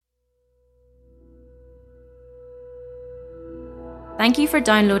Thank you for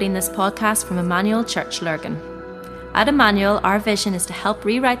downloading this podcast from Emmanuel Church Lurgan. At Emmanuel, our vision is to help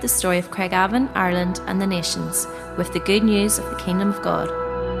rewrite the story of Craigavon, Ireland and the nations with the good news of the Kingdom of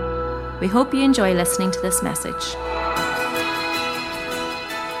God. We hope you enjoy listening to this message.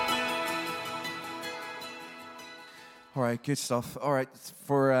 All right, good stuff. All right,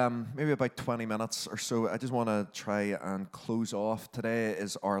 for maybe about 20 minutes or so, I just want to try and close off. Today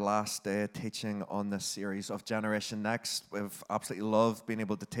is our last day teaching on this series of Generation Next. We've absolutely loved being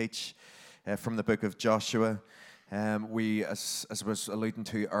able to teach from the book of Joshua. We, as I was alluding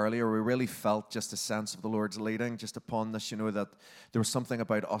to earlier, we really felt just a sense of the Lord's leading just upon this, that there was something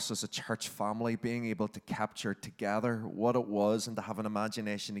about us as a church family being able to capture together what it was and to have an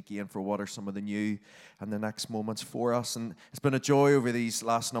imagination again for what are some of the new and the next moments for us. And it's been a joy over these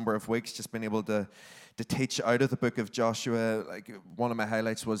last number of weeks just being able to teach out of the book of Joshua. Like, one of my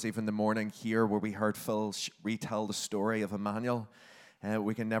highlights was even the morning here where we heard Phil retell the story of Emmanuel.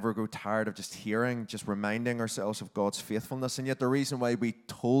 We can never grow tired of just hearing, just reminding ourselves of God's faithfulness. And yet the reason why we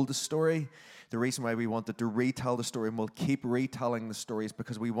told the story, the reason why we wanted to retell the story, and we'll keep retelling the story, is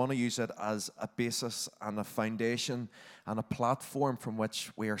because we want to use it as a basis and a foundation and a platform from which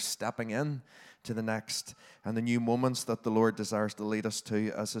we are stepping in to the next and the new moments that the Lord desires to lead us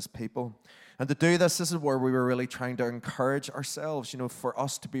to as His people. And to do this is where we were really trying to encourage ourselves, for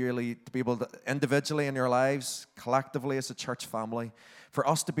us to be able to, individually in your lives, collectively as a church family, for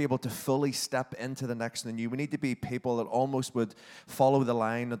us to be able to fully step into the next and the new. We need to be people that almost would follow the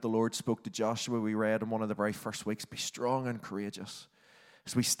line that the Lord spoke to Joshua. We read in one of the very first weeks, be strong and courageous.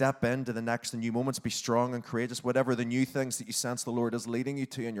 As we step into the next and new moments, be strong and courageous. Whatever the new things that you sense the Lord is leading you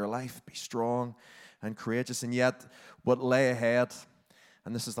to in your life, be strong and courageous. And yet, what lay ahead,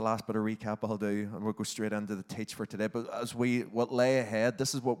 and this is the last bit of recap I'll do, and we'll go straight into the teach for today. But what lay ahead,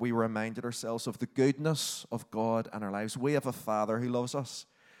 this is what we reminded ourselves of, the goodness of God in our lives. We have a Father who loves us.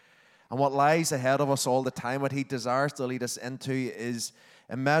 And what lies ahead of us all the time, what He desires to lead us into, is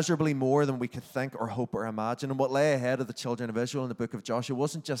immeasurably more than we could think or hope or imagine. And what lay ahead of the children of Israel in the book of Joshua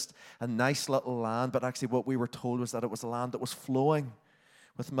wasn't just a nice little land, but actually what we were told was that it was a land that was flowing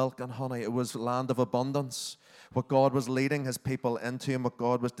with milk and honey. It was a land of abundance. What God was leading His people into and what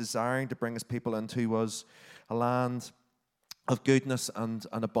God was desiring to bring His people into was a land of goodness and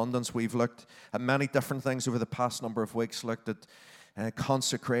abundance. We've looked at many different things over the past number of weeks, looked at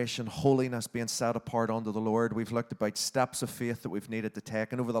consecration, holiness, being set apart unto the Lord. We've looked about steps of faith that we've needed to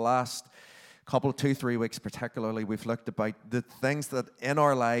take. And over the last couple, 2-3 weeks particularly, we've looked about the things that in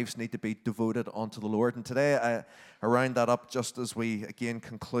our lives need to be devoted unto the Lord. And today I round that up just as we again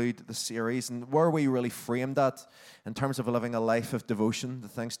conclude the series, and where we really framed that in terms of living a life of devotion, the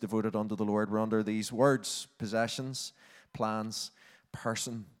things devoted unto the Lord, were under these words: possessions, plans,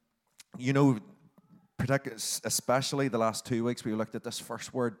 person. Especially the last 2 weeks, we looked at this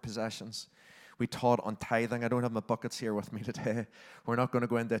first word, possessions. We taught on tithing. I don't have my buckets here with me today. We're not going to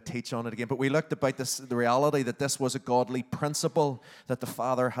go into a teach on it again. But we looked about the reality that this was a godly principle that the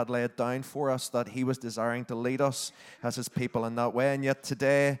Father had laid down for us, that He was desiring to lead us as His people in that way. And yet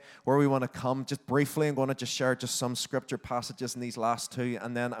today, where we want to come, just briefly, I'm going to just share just some scripture passages in these last two.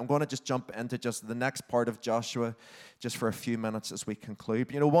 And then I'm going to just jump into just the next part of Joshua just for a few minutes as we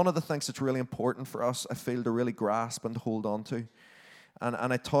conclude. One of the things that's really important for us, I feel, to really grasp and hold on to,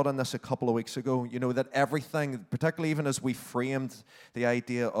 and I taught on this a couple of weeks ago, that everything, particularly even as we framed the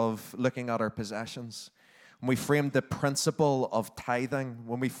idea of looking at our possessions, when we framed the principle of tithing,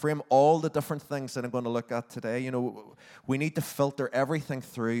 when we frame all the different things that I'm going to look at today, we need to filter everything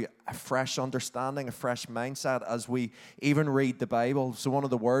through a fresh understanding, a fresh mindset as we even read the Bible. So one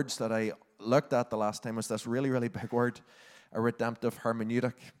of the words that I looked at the last time was this really, really big word, a redemptive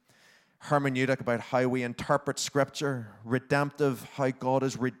hermeneutic. Hermeneutic, about how we interpret Scripture. Redemptive, how God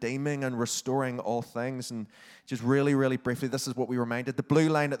is redeeming and restoring all things. And just really, really briefly, this is what we reminded. The blue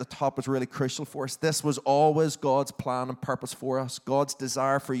line at the top was really crucial for us. This was always God's plan and purpose for us. God's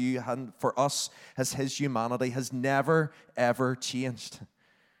desire for you and for us as His humanity has never, ever changed.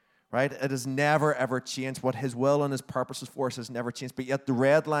 Right? It has never, ever changed. What His will and His purposes for us has never changed. But yet the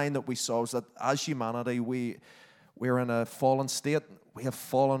red line that we saw is that as humanity, we're in a fallen state. We have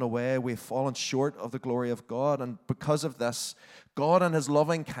fallen away. We have fallen short of the glory of God. And because of this, God in His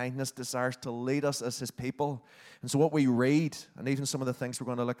loving kindness desires to lead us as His people. And so what we read, and even some of the things we're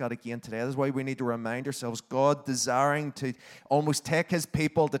going to look at again today, this is why we need to remind ourselves, God desiring to almost take His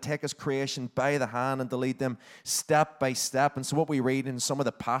people, to take His creation by the hand and to lead them step by step. And so what we read in some of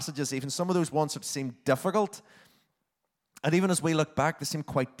the passages, even some of those ones that seem difficult, and even as we look back, they seem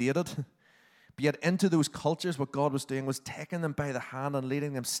quite dated. But yet into those cultures, what God was doing was taking them by the hand and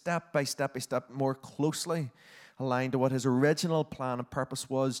leading them step by step more closely aligned to what his original plan and purpose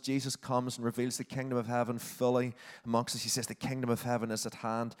was. Jesus comes and reveals the kingdom of heaven fully amongst us. He says the kingdom of heaven is at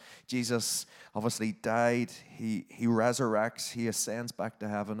hand. Jesus obviously died. He resurrects. He ascends back to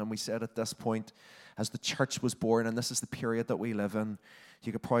heaven. And we said at this point, as the church was born, and this is the period that we live in,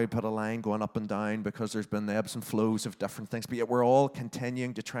 you could probably put a line going up and down because there's been the ebbs and flows of different things, but yet we're all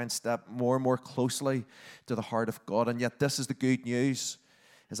continuing to try and step more and more closely to the heart of God. And yet this is the good news,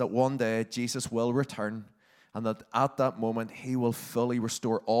 is that one day Jesus will return, and that at that moment he will fully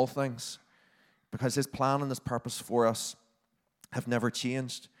restore all things, because his plan and his purpose for us have never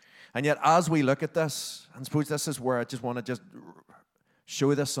changed. And yet as we look at this, and I suppose this is where I just want to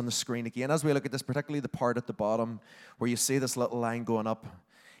show this on the screen again. As we look at this, particularly the part at the bottom where you see this little line going up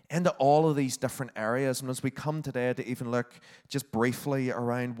into all of these different areas. And as we come today to even look just briefly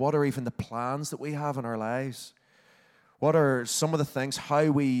around what are even the plans that we have in our lives, what are some of the things, how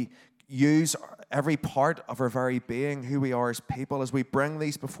we use every part of our very being, who we are as people, as we bring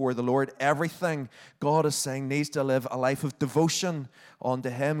these before the Lord. Everything God is saying needs to live a life of devotion unto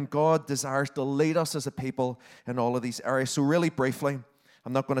him. God desires to lead us as a people in all of these areas. So really briefly,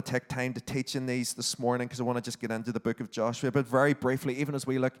 I'm not going to take time to teach in these this morning because I want to just get into the book of Joshua. But very briefly, even as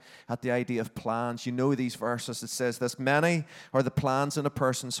we look at the idea of plans, you know these verses. It says this: many are the plans in a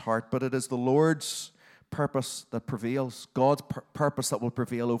person's heart, but it is the Lord's purpose that prevails. God's purpose that will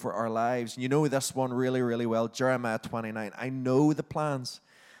prevail over our lives. And you know this one really, really well. Jeremiah 29. I know the plans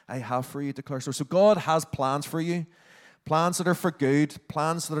I have for you, declares the Lord. So God has plans for you. Plans that are for good,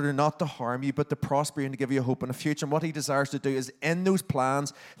 plans that are not to harm you, but to prosper you and to give you a hope and a future. And what he desires to do is in those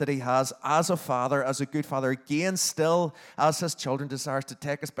plans that he has as a father, as a good father, again, still as his children, desires to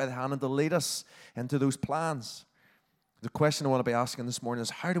take us by the hand and to lead us into those plans. The question I want to be asking this morning is,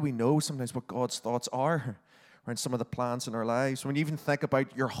 how do we know sometimes what God's thoughts are around some of the plans in our lives? When you even think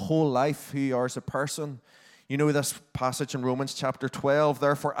about your whole life, who you are as a person, you know this passage in Romans chapter 12.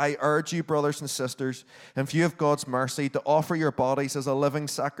 Therefore, I urge you, brothers and sisters, in view of God's mercy, to offer your bodies as a living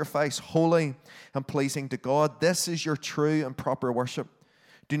sacrifice, holy and pleasing to God. This is your true and proper worship.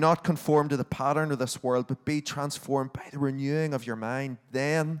 Do not conform to the pattern of this world, but be transformed by the renewing of your mind.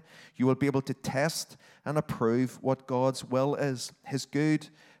 Then you will be able to test and approve what God's will is, his good,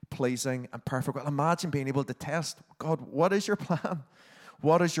 pleasing, and perfect will. Imagine being able to test, God, what is your plan?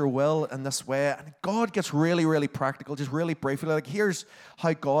 What is your will in this way? And God gets really, really practical, just really briefly. Like, here's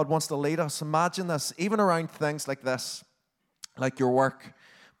how God wants to lead us. Imagine this, even around things like this, like your work.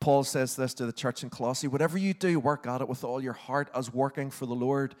 Paul says this to the church in Colossae: whatever you do, work at it with all your heart as working for the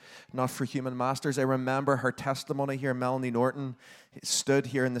Lord, not for human masters. I remember her testimony here. Melanie Norton stood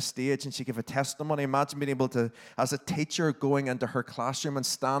here on the stage and she gave a testimony. Imagine being able to, as a teacher, going into her classroom and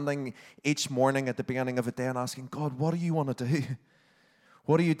standing each morning at the beginning of a day and asking, God, what do you want to do?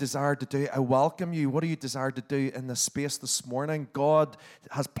 What do you desire to do? I welcome you. What do you desire to do in this space this morning? God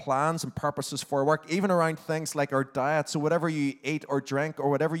has plans and purposes for work, even around things like our diet. So whatever you eat or drink or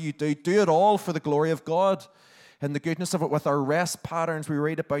whatever you do it all for the glory of God and the goodness of it. With our rest patterns, we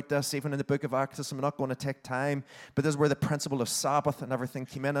read about this even in the book of Acts. I'm not going to take time, but this is where the principle of Sabbath and everything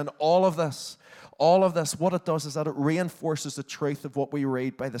came in. And all of this, what it does is that it reinforces the truth of what we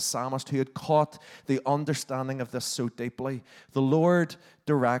read by the psalmist who had caught the understanding of this so deeply. The Lord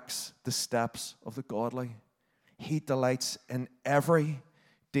directs the steps of the godly. He delights in every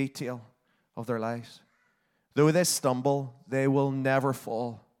detail of their lives. Though they stumble, they will never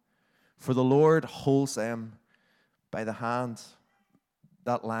fall, for the Lord holds them by the hand.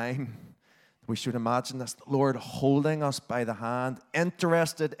 That line, we should imagine this: the Lord holding us by the hand,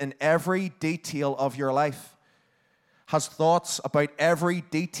 interested in every detail of your life, has thoughts about every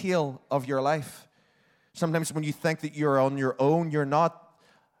detail of your life. Sometimes when you think that you're on your own, you're not.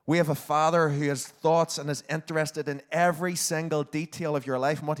 We have a Father who has thoughts and is interested in every single detail of your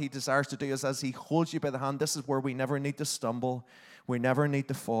life. And what he desires to do is, as he holds you by the hand, this is where we never need to stumble. We never need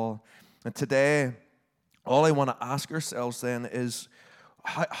to fall. And today, all I want to ask ourselves then is,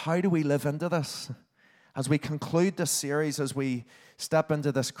 how do we live into this? As we conclude this series, as we step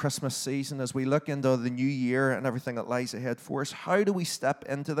into this Christmas season, as we look into the new year and everything that lies ahead for us, how do we step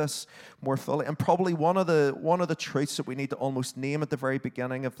into this more fully? And probably one of the truths that we need to almost name at the very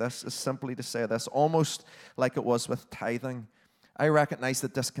beginning of this is simply to say this, almost like it was with tithing. I recognize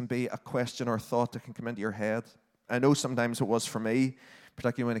that this can be a question or a thought that can come into your head. I know sometimes it was for me,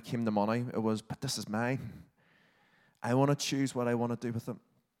 particularly when it came to money. It was, but this is mine. I want to choose what I want to do with it.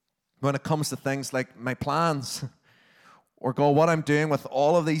 When it comes to things like my plans, or God, what I'm doing with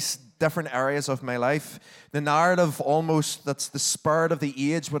all of these different areas of my life, the narrative almost that's the spirit of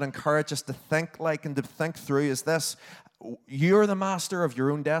the age would encourage us to think like and to think through is this: you're the master of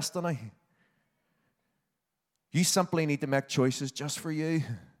your own destiny. You simply need to make choices just for you.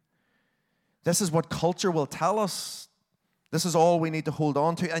 This is what culture will tell us. This is all we need to hold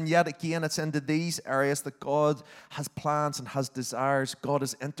on to. And yet again, it's into these areas that God has plans and has desires. God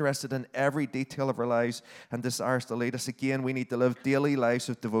is interested in every detail of our lives and desires to lead us. Again, we need to live daily lives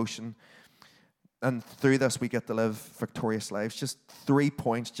of devotion. And through this, we get to live victorious lives. Just 3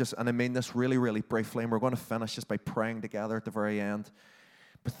 points, and I mean this really, really briefly, and we're going to finish just by praying together at the very end.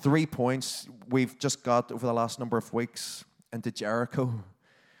 But 3 points we've just got over the last number of weeks into Jericho.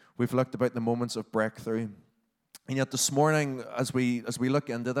 We've looked about the moments of breakthrough. And yet this morning, as we look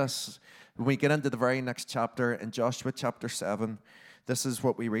into this, when we get into the very next chapter, in Joshua chapter 7, this is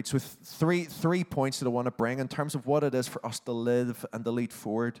what we read. So three points that I want to bring in terms of what it is for us to live and to lead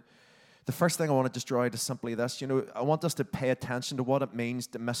forward. The first thing I want to just draw out is simply this. I want us to pay attention to what it means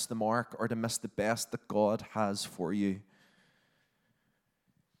to miss the mark or to miss the best that God has for you.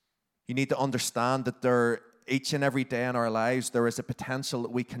 You need to understand that each and every day in our lives, there is a potential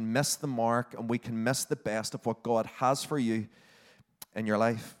that we can miss the mark and we can miss the best of what God has for you in your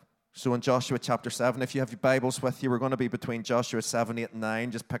life. So in Joshua chapter 7, if you have your Bibles with you, we're going to be between Joshua 7, 8, and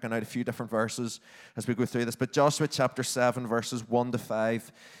 9, just picking out a few different verses as we go through this. But Joshua chapter 7, verses 1 to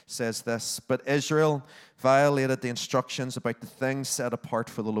 5 says this: But Israel violated the instructions about the things set apart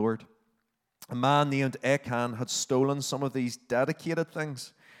for the Lord. A man named Achan had stolen some of these dedicated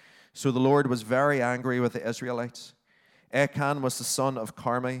things. So the Lord was very angry with the Israelites. Achan was the son of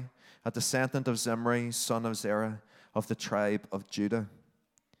Carmi, a descendant of Zimri, son of Zerah, of the tribe of Judah.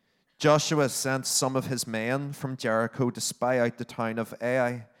 Joshua sent some of his men from Jericho to spy out the town of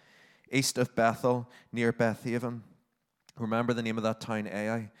Ai, east of Bethel, near Bethaven. Remember the name of that town,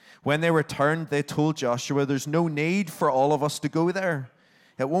 Ai. When they returned, they told Joshua, there's no need for all of us to go there.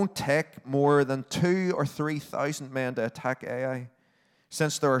 It won't take more than 2,000 or 3,000 men to attack Ai.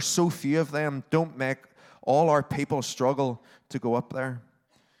 Since there are so few of them, don't make all our people struggle to go up there.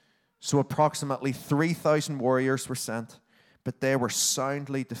 So approximately 3,000 warriors were sent, but they were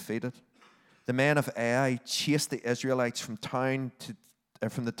soundly defeated. The men of Ai chased the Israelites from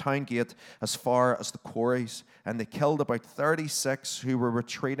the town gate as far as the quarries, and they killed about 36 who were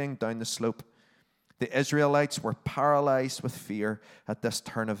retreating down the slope. The Israelites were paralyzed with fear at this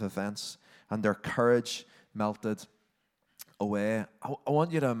turn of events, and their courage melted away. I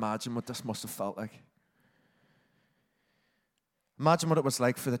want you to imagine what this must have felt like. Imagine what it was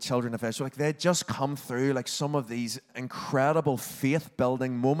like for the children of Israel. They'd just come through some of these incredible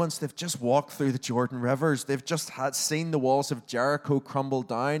faith-building moments. They've just walked through the Jordan rivers. They've just seen the walls of Jericho crumble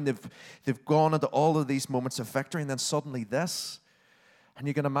down. They've gone into all of these moments of victory, and then suddenly this. And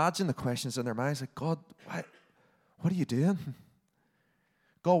you can imagine the questions in their minds, God, what are you doing?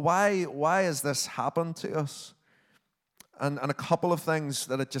 God, why has this happened to us? And a couple of things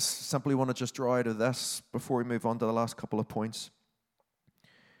that I just simply want to draw out of this before we move on to the last couple of points.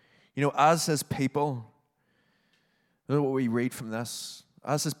 As his people, what we read from this,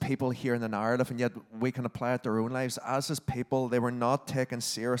 as his people hear in the narrative, and yet we can apply it to our own lives, as his people, they were not taking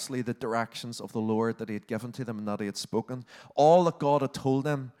seriously the directions of the Lord that he had given to them and that he had spoken. All that God had told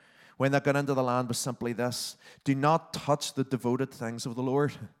them when they got into the land was simply this: do not touch the devoted things of the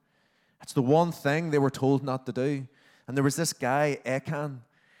Lord. It's the one thing they were told not to do. And there was this guy, Achan.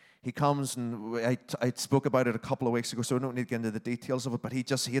 He comes, and I spoke about it a couple of weeks ago, so I don't need to get into the details of it, but he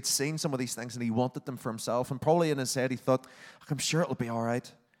had seen some of these things, and he wanted them for himself. And probably in his head, he thought, I'm sure it'll be all right.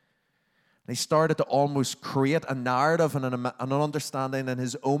 And he started to almost create a narrative and an understanding in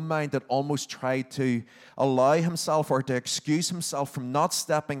his own mind that almost tried to allow himself or to excuse himself from not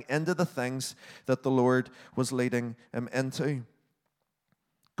stepping into the things that the Lord was leading him into.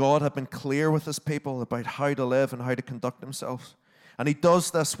 God had been clear with his people about how to live and how to conduct themselves. And he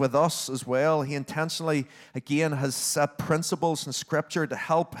does this with us as well. He intentionally, again, has set principles in Scripture to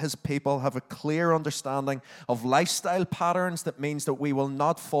help his people have a clear understanding of lifestyle patterns. That means that we will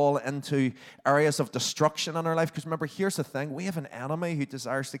not fall into areas of destruction in our life. Because remember, here's the thing. We have an enemy who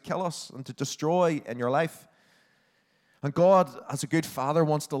desires to kill us and to destroy in your life. And God, as a good father,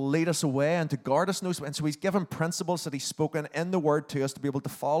 wants to lead us away and to guard us in those ways. And so he's given principles that he's spoken in the word to us to be able to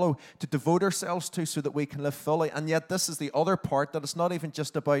follow, to devote ourselves to so that we can live fully. And yet this is the other part, that it's not even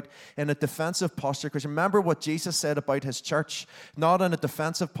just about in a defensive posture. Because remember what Jesus said about his church. Not in a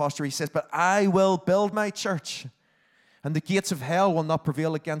defensive posture. He says, but I will build my church, and the gates of hell will not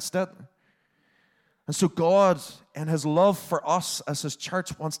prevail against it. And so God, in his love for us as his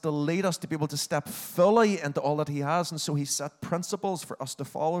church, wants to lead us to be able to step fully into all that he has. And so he set principles for us to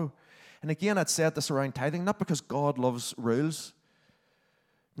follow. And again, I'd said this around tithing, not because God loves rules,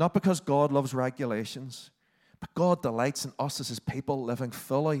 not because God loves regulations, But God delights in us as his people living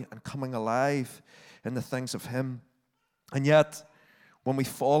fully and coming alive in the things of him. And yet, when we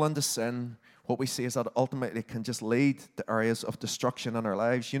fall into sin, what we see is that ultimately it can just lead to areas of destruction in our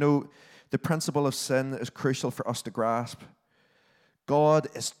lives. You know, the principle of sin is crucial for us to grasp. God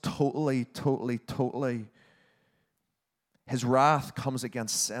is totally, his wrath comes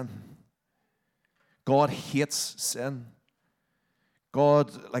against sin. God hates sin.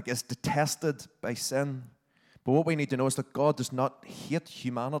 God is detested by sin. But what we need to know is that God does not hate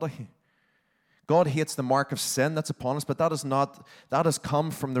humanity. God hates the mark of sin that's upon us, but that has come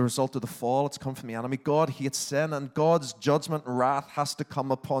from the result of the fall. It's come from the enemy. God hates sin, and God's judgment and wrath has to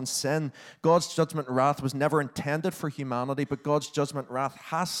come upon sin. God's judgment and wrath was never intended for humanity, but God's judgment and wrath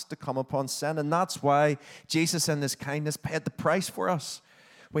has to come upon sin, and that's why Jesus in his kindness paid the price for us.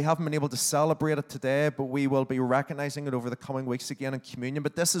 We haven't been able to celebrate it today, but we will be recognizing it over the coming weeks again in communion.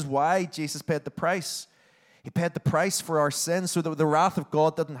 But this is why Jesus paid the price. He paid the price for our sins so that the wrath of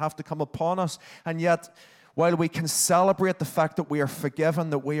God didn't have to come upon us. And yet, while we can celebrate the fact that we are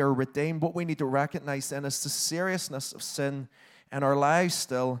forgiven, that we are redeemed, what we need to recognize then is the seriousness of sin in our lives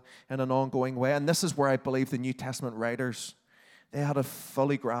still in an ongoing way. And this is where I believe the New Testament writers, they had it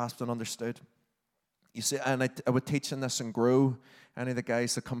fully grasped and understood. You see, and I would teach in this in Grow. Any of the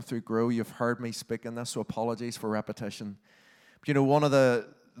guys that come through Grow, you've heard me speak in this, so apologies for repetition. But you know, one of the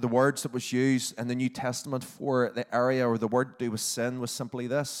words that was used in the New Testament for the area or the word to do with sin was simply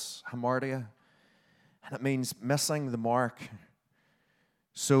this, hamartia. And it means missing the mark.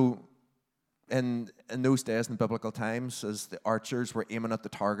 So in those days in biblical times, as the archers were aiming at the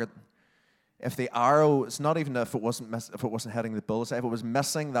target, if the arrow, it's not even if it wasn't hitting the bullseye, if it was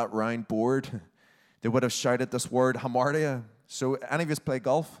missing that round board, they would have shouted this word, hamartia. So any of you play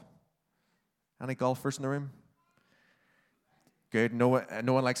golf? Any golfers in the room? Good. No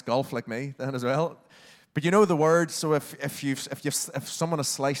one likes golf like me then as well. But you know the word. So if someone has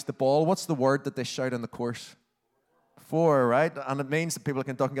sliced the ball, what's the word that they shout on the course? 4, right? And it means that people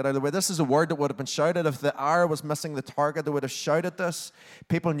can duck and get out of the way. This is a word that would have been shouted. If the arrow was missing the target, they would have shouted this.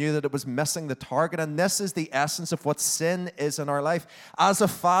 People knew that it was missing the target. And this is the essence of what sin is in our life. As a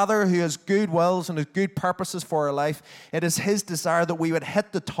father who has good wills and has good purposes for our life, it is his desire that we would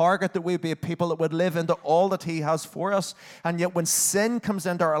hit the target, that we would be a people that would live into all that he has for us. And yet when sin comes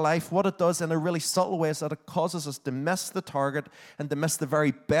into our life, what it does in a really subtle way is that it causes us to miss the target and to miss the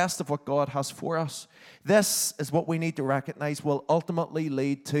very best of what God has for us. This is what we need to recognize will ultimately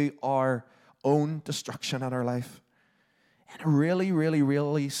lead to our own destruction in our life. In a really, really,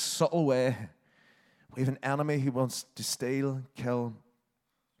 really subtle way, we have an enemy who wants to steal, kill,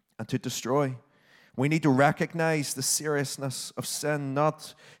 and to destroy. We need to recognize the seriousness of sin,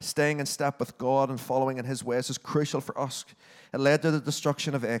 not staying in step with God and following in his ways is crucial for us. It led to the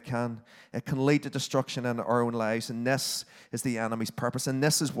destruction of Achan. It can lead to destruction in our own lives, and this is the enemy's purpose. And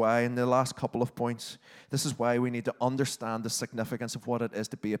this is why, in the last couple of points, this is why we need to understand the significance of what it is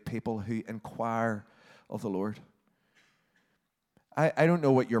to be a people who inquire of the Lord. I don't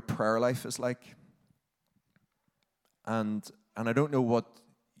know what your prayer life is like, and I don't know what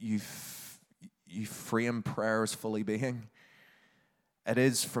you frame prayer as fully being. It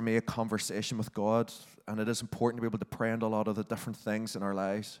is, for me, a conversation with God, and it is important to be able to pray into a lot of the different things in our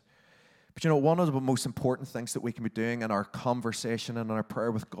lives. But you know, one of the most important things that we can be doing in our conversation and in our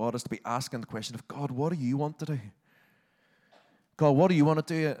prayer with God is to be asking the question of, God, what do you want to do? God, what do you want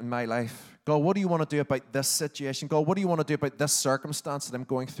to do in my life? God, what do you want to do about this situation? God, what do you want to do about this circumstance that I'm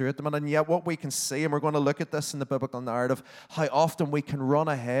going through at the minute? And yet what we can see, and we're going to look at this in the biblical narrative, how often we can run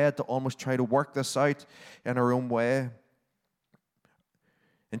ahead to almost try to work this out in our own way.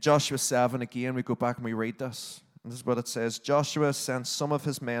 In Joshua 7, again, we go back and we read this. And this is what it says. Joshua sent some of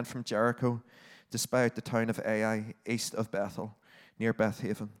his men from Jericho to spy out the town of Ai, east of Bethel, near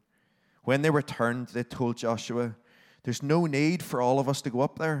Bethaven. When they returned, they told Joshua, there's no need for all of us to go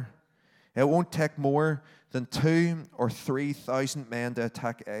up there. It won't take more than 2,000 or 3,000 men to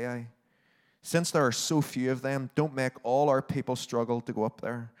attack Ai. Since there are so few of them, don't make all our people struggle to go up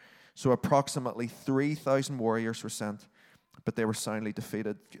there. So approximately 3,000 warriors were sent, but they were soundly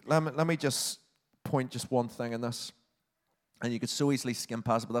defeated. Let me just point just one thing in this. And you could so easily skim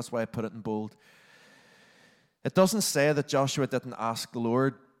past it, but that's why I put it in bold. It doesn't say that Joshua didn't ask the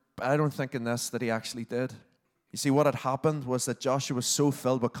Lord, but I don't think in this that he actually did. You see, what had happened was that Joshua was so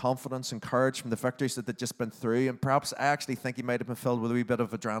filled with confidence and courage from the victories that they'd just been through, and perhaps I actually think he might have been filled with a wee bit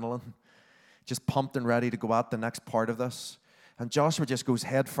of adrenaline, just pumped and ready to go at the next part of this. And Joshua just goes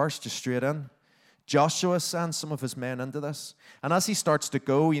head first, just straight in. Joshua sends some of his men into this. And as he starts to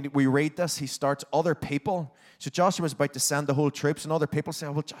go, we read this, he starts other people. So Joshua was about to send the whole troops, and other people say,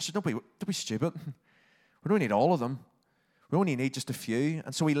 well, Joshua, don't be stupid. We don't need all of them. We only need just a few.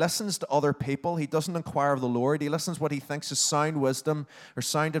 And so he listens to other people. He doesn't inquire of the Lord. He listens what he thinks is sound wisdom or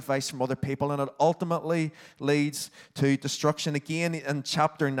sound advice from other people. And it ultimately leads to destruction. Again, in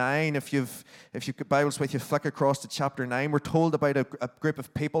chapter 9, if you've got Bibles with you, flick across to chapter 9. We're told about a group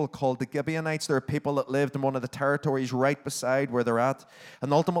of people called the Gibeonites. They're people that lived in one of the territories right beside where they're at.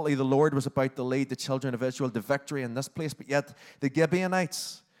 And ultimately, the Lord was about to lead the children of Israel to victory in this place. But yet, the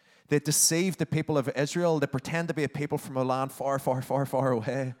Gibeonites, they deceived the people of Israel. They pretend to be a people from a land far, far, far, far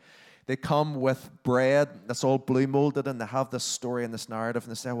away. They come with bread that's all blue molded, and they have this story and this narrative,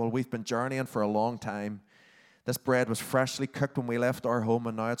 and they say, well, we've been journeying for a long time. This bread was freshly cooked when we left our home,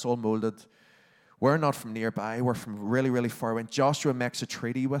 and now it's all molded. We're not from nearby. We're from really, really far away. And Joshua makes a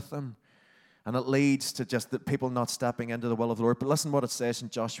treaty with them, and it leads to just the people not stepping into the will of the Lord. But listen what it says in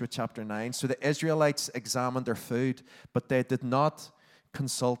Joshua chapter 9. So the Israelites examined their food, but they did not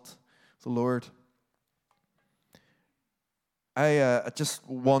consult the Lord. Just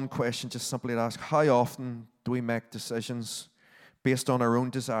one question, just simply to ask: how often do we make decisions based on our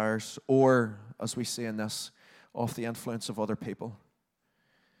own desires, or, as we say in this, off the influence of other people?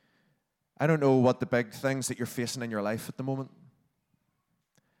 I don't know what the big things that you're facing in your life at the moment.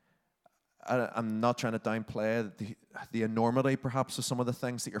 I'm not trying to downplay the enormity, perhaps, of some of the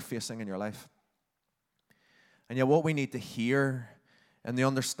things that you're facing in your life. And yet what we need to hear and the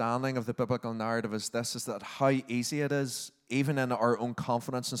understanding of the biblical narrative is this, is that how easy it is, even in our own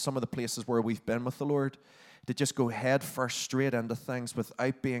confidence in some of the places where we've been with the Lord, to just go head first straight into things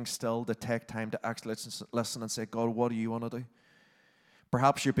without being still, to take time to actually listen and say, God, what do you want to do?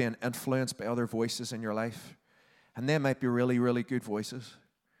 Perhaps you're being influenced by other voices in your life, and they might be really, really good voices.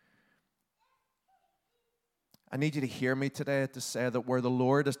 I need you to hear me today to say that where the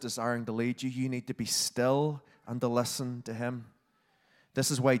Lord is desiring to lead you, you need to be still and to listen to Him. This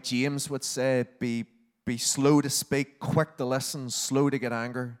is why James would say, be slow to speak, quick to listen, slow to get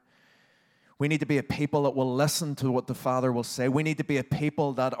angry. We need to be a people that will listen to what the Father will say. We need to be a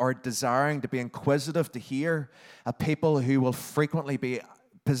people that are desiring to be inquisitive to hear, a people who will frequently be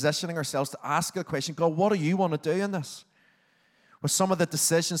positioning ourselves to ask the question, God, what do you want to do in this? With some of the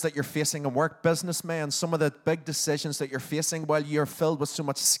decisions that you're facing in work, businessmen, some of the big decisions that you're facing while you're filled with so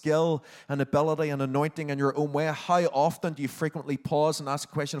much skill and ability and anointing in your own way, how often do you frequently pause and ask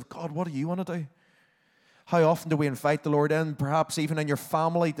the question of, God, what do you want to do? How often do we invite the Lord in, perhaps even in your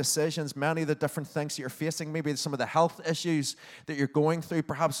family decisions, many of the different things that you're facing, maybe some of the health issues that you're going through,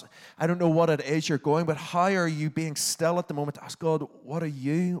 perhaps, I don't know what it is you're going, but how are you being still at the moment to ask God, what do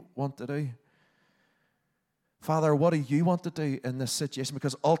you want to do? Father, what do you want to do in this situation?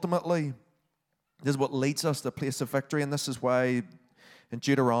 Because ultimately, this is what leads us to a place of victory. And this is why in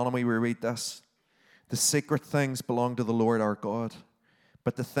Deuteronomy we read this: the secret things belong to the Lord our God,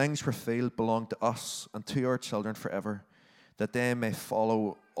 but the things revealed belong to us and to our children forever, that they may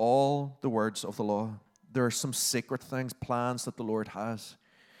follow all the words of the law. There are some secret things, plans that the Lord has.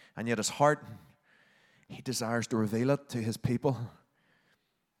 And yet His heart, He desires to reveal it to His people.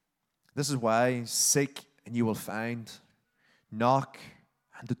 This is why seek and you will find, knock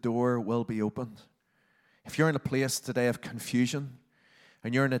and the door will be opened. If you're in a place today of confusion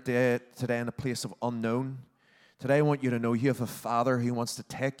and you're in a day today in a place of unknown, today I want you to know you have a Father who wants to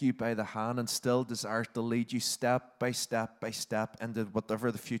take you by the hand and still desires to lead you step by step by step into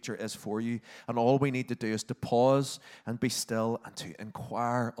whatever the future is for you. And all we need to do is to pause and be still and to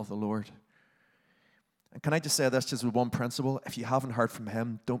inquire of the Lord. And can I just say this just with one principle? If you haven't heard from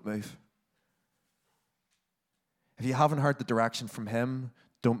Him, don't move. If you haven't heard the direction from Him,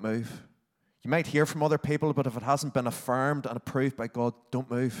 don't move. You might hear from other people, but if it hasn't been affirmed and approved by God, don't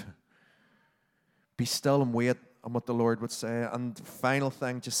move. Be still and wait on what the Lord would say. And final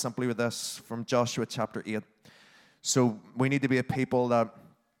thing, just simply with this, from Joshua chapter 8. So we need to be a people that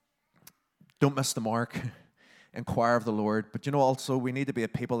don't miss the mark, inquire of the Lord. But also we need to be a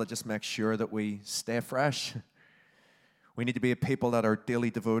people that just make sure that we stay fresh. We need to be a people that are daily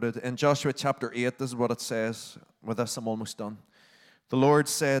devoted. In Joshua chapter 8, this is what it says. With this, I'm almost done. The Lord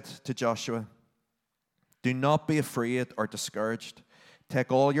said to Joshua, do not be afraid or discouraged.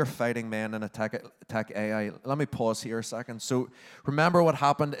 Take all your fighting men and attack Ai. Let me pause here a second. So remember what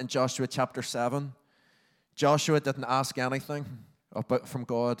happened in Joshua chapter 7? Joshua didn't ask anything from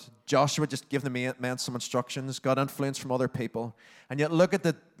God. Joshua just gave the men some instructions, got influence from other people. And yet look at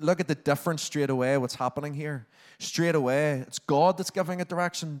the difference straight away, what's happening here. Straight away, it's God that's giving a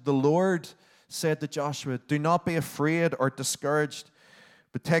direction. The Lord said to Joshua, do not be afraid or discouraged,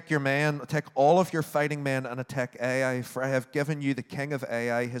 but take all of your fighting men and attack Ai, for I have given you the king of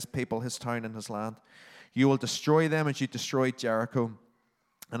Ai, his people, his town, and his land. You will destroy them as you destroyed Jericho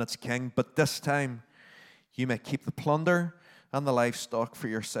and its king, but this time You may keep the plunder and the livestock for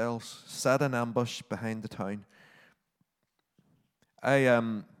yourselves. Set an ambush behind the town.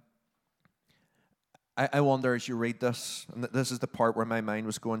 I wonder as you read this, and this is the part where my mind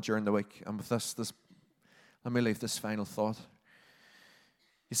was going during the week, and with this let me leave this final thought.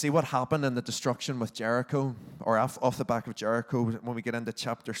 You see what happened in the destruction with Jericho, or off the back of Jericho, when we get into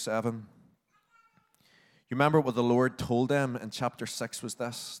chapter 7. You remember what the Lord told them in chapter 6 was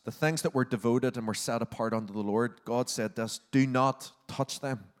this: the things that were devoted and were set apart unto the Lord, God said this: do not touch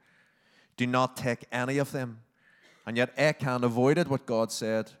them. Do not take any of them. And yet Achan avoided what God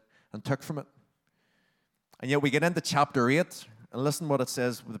said and took from it. And yet we get into chapter 8, and listen what it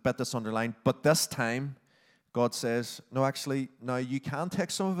says with a bit that's underlined. But this time, God says, no, actually, now you can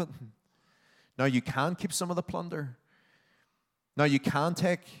take some of it. Now you can keep some of the plunder. Now you can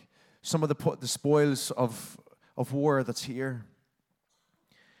take some of the spoils of war that's here.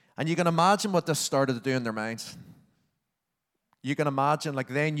 And you can imagine what this started to do in their minds. You can imagine, like,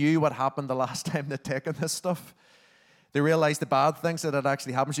 they knew what happened the last time they'd taken this stuff. They realized the bad things that had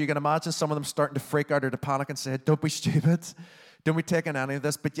actually happened. So you can imagine some of them starting to freak out or to panic and say, don't be stupid. Don't be taking any of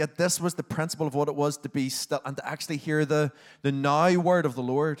this. But yet this was the principle of what it was to be still and to actually hear the now word of the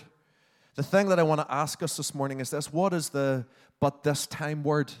Lord. The thing that I want to ask us this morning is this: what is the but this time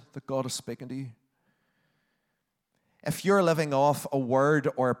word that God is speaking to you? If you're living off a word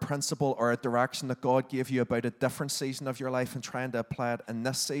or a principle or a direction that God gave you about a different season of your life and trying to apply it in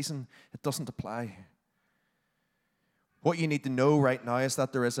this season, it doesn't apply. What you need to know right now is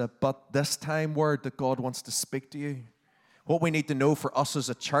that there is a but this time word that God wants to speak to you. What we need to know for us as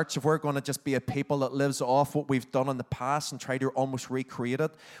a church, if we're going to just be a people that lives off what we've done in the past and try to almost recreate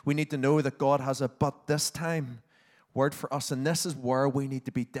it, we need to know that God has a but this time word for us. And this is where we need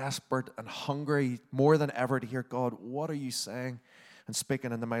to be desperate and hungry more than ever to hear, God, what are you saying and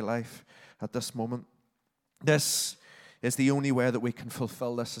speaking into my life at this moment? This is the only way that we can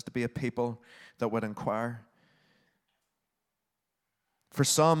fulfill this, is to be a people that would inquire. For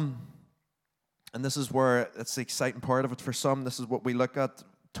some, and this is where it's the exciting part of it, for some, this is what we look at.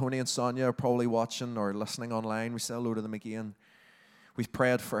 Tony and Sonia are probably watching or listening online. We say hello to them again. We've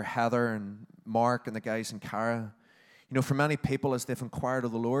prayed for Heather and Mark and the guys in Cara. You know, for many people, as they've inquired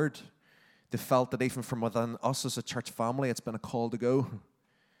of the Lord, they felt that even from within us as a church family, it's been a call to go.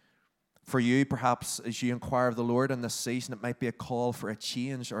 For you, perhaps, as you inquire of the Lord in this season, it might be a call for a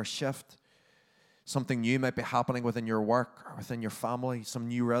change or a shift. Something new might be happening within your work or within your family, some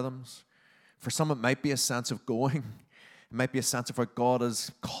new rhythms. For some, it might be a sense of going. It might be a sense of what God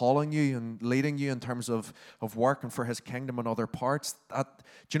is calling you and leading you in terms of work and for His kingdom and other parts. Do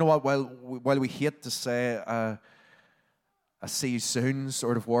you know what? While we hate to say a see you soon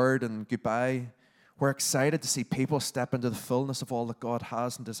sort of word and goodbye, we're excited to see people step into the fullness of all that God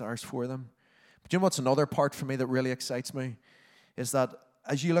has and desires for them. But do you know what's another part for me that really excites me? Is that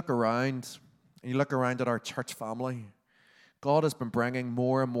as you look around, and you look around at our church family, God has been bringing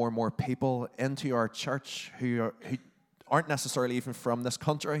more and more and more people into our church who aren't necessarily even from this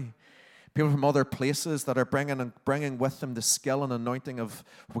country. People from other places that are bringing with them the skill and anointing of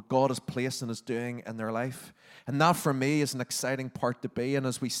what God has placed and is doing in their life. And that for me is an exciting part to be in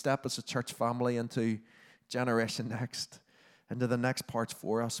as we step as a church family into Generation Next, into the next parts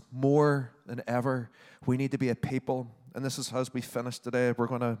for us. More than ever, we need to be a people. And this is as we finish today, we're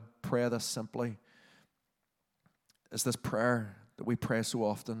going to pray this simply. It's this prayer that we pray so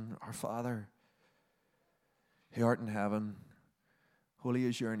often: Our Father, who art in heaven, holy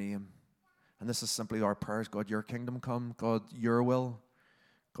is your name. And this is simply our prayers. God, your kingdom come. God, your will.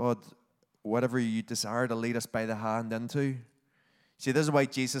 God, whatever you desire to lead us by the hand into. See, this is why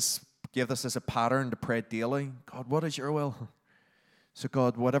Jesus gave us as a pattern to pray daily. God, what is your will? So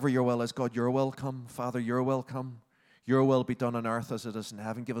God, whatever your will is, God, your will come. Father, your will come. Your will be done on earth as it is in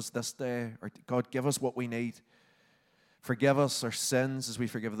heaven. Give us this day, or God, give us what we need. Forgive us our sins as we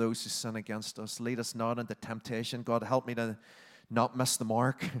forgive those who sin against us. Lead us not into temptation. God, help me to not miss the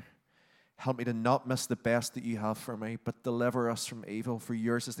mark. Help me to not miss the best that you have for me, but deliver us from evil. For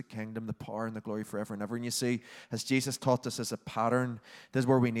yours is the kingdom, the power, and the glory forever and ever. And you see, as Jesus taught us as a pattern, this is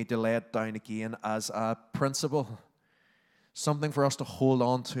where we need to lay it down again as a principle. Something for us to hold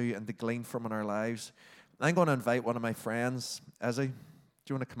on to and to glean from in our lives. I'm going to invite one of my friends, Izzy. Do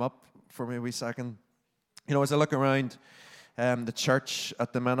you want to come up for me a wee second? You know, as I look around the church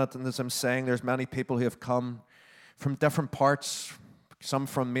at the minute, and as I'm saying, there's many people who have come from different parts, some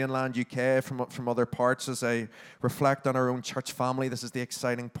from mainland UK, from other parts. As I reflect on our own church family, this is the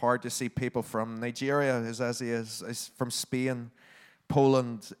exciting part to see people from Nigeria, as Izzy is from Spain,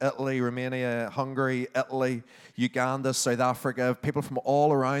 Poland, Italy, Romania, Hungary, Italy, Uganda, South Africa, people from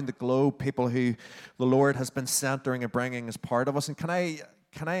all around the globe, people who the Lord has been centering and bringing as part of us. And can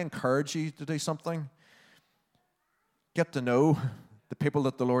I encourage you to do something? Get to know the people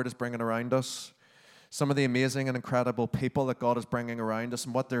that the Lord is bringing around us. Some of the amazing and incredible people that God is bringing around us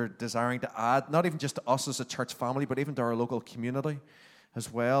and what they're desiring to add, not even just to us as a church family, but even to our local community as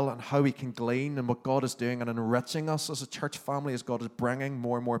well, and how we can glean and what God is doing and enriching us as a church family as God is bringing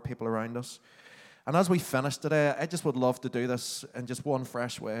more and more people around us. And as we finish today, I just would love to do this in just one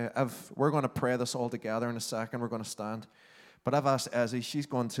fresh way. We're going to pray this all together in a second. We're going to stand. But I've asked Ezzy, she's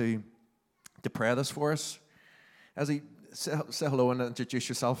going to pray this for us. Ezzy, say hello and introduce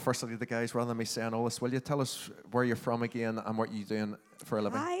yourself firstly to the guys rather than me saying all this. Will you tell us where you're from again and what you're doing for a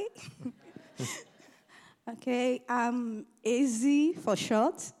living? Hi. Okay, AZ for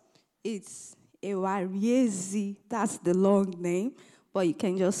short. It's Ewariezi. That's the long name, but you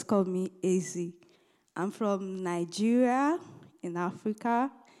can just call me AZ. I'm from Nigeria in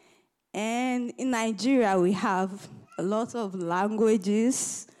Africa. And in Nigeria, we have a lot of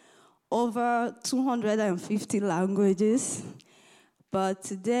languages, over 250 languages. But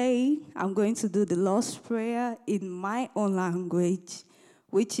today, I'm going to do the Lord's Prayer in my own language,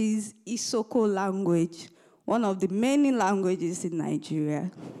 which is Isoko language, one of the many languages in Nigeria.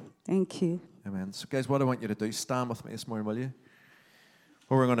 Thank you. Amen. So guys, what I want you to do, stand with me this morning, will you?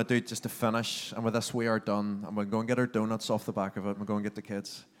 What we're going to do just to finish, and with this we are done, and we'll go and get our donuts off the back of it, and we'll go and get the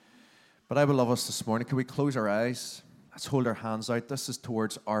kids. But I would love us this morning, can we close our eyes? Let's hold our hands out. This is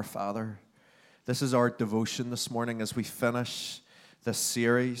towards our Father. This is our devotion this morning as we finish this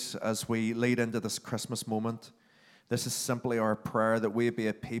series, as we lead into this Christmas moment. This is simply our prayer that we be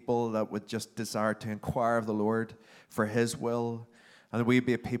a people that would just desire to inquire of the Lord for His will, and that we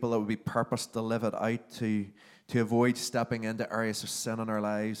be a people that would be purposed to live it out, to avoid stepping into areas of sin in our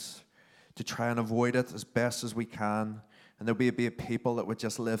lives, to try and avoid it as best as we can, and that we be a people that would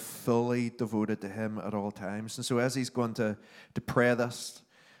just live fully devoted to Him at all times. And so as He's going to pray this,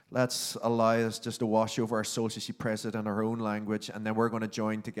 let's allow us just to wash over our souls as she prays it in our own language, and then we're going to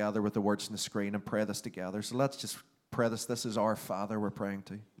join together with the words on the screen and pray this together. So let's just pray this. This is our Father we're praying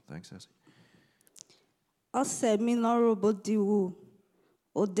to. Thanks, Ezzy. Oseminorobodiwu,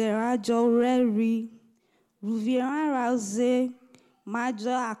 Oderajo Reri, Ruviera Raze, Majo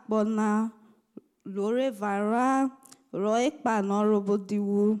Akbona, Lore Vara, Roekpa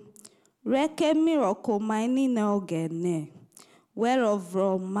Norobodiwu, Reke Miroko Maini Neogene, Whereof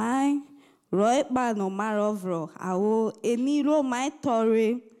Romai, Roekpa no Marovro, Awo Eniro Mai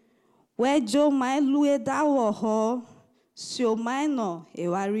Tore, Wejo Mai Lue Dawoho, Sio Mai no,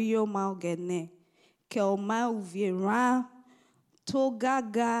 Ewario Maogene, Keo Mai Uviera,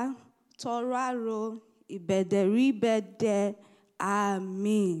 Togaga, Toraro, Ibederi Bede,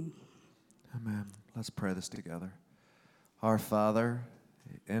 Amen. Amen. Let's pray this together. Our Father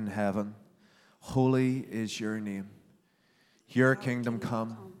in heaven, holy is your name. Your kingdom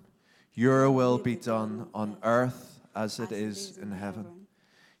come, your will be done on earth as it is in heaven.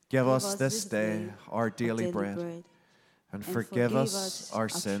 Give us this day our daily bread, and forgive us our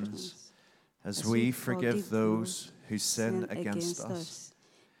sins, as we forgive those who sin against us.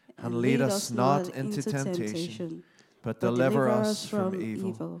 And lead us not into temptation, but deliver us from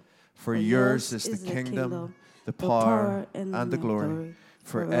evil. For yours is the kingdom, the power, and the glory,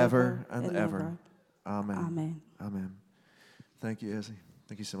 forever and ever. Amen. Amen. Amen. Thank you, Ezzy.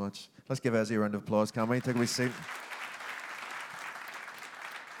 Thank you so much. Let's give Ezzy a round of applause, can we? Take a wee seat.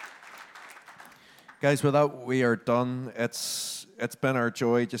 Guys, with that, we are done. It's been our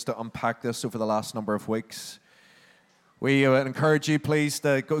joy just to unpack this over the last number of weeks. We encourage you, please,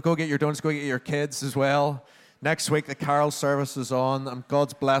 to go get your donuts, go get your kids as well. Next week, the carol service is on, and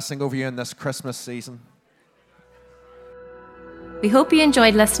God's blessing over you in this Christmas season. We hope you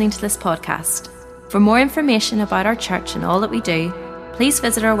enjoyed listening to this podcast. For more information about our church and all that we do, please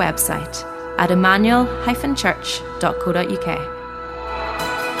visit our website at emmanuel-church.co.uk.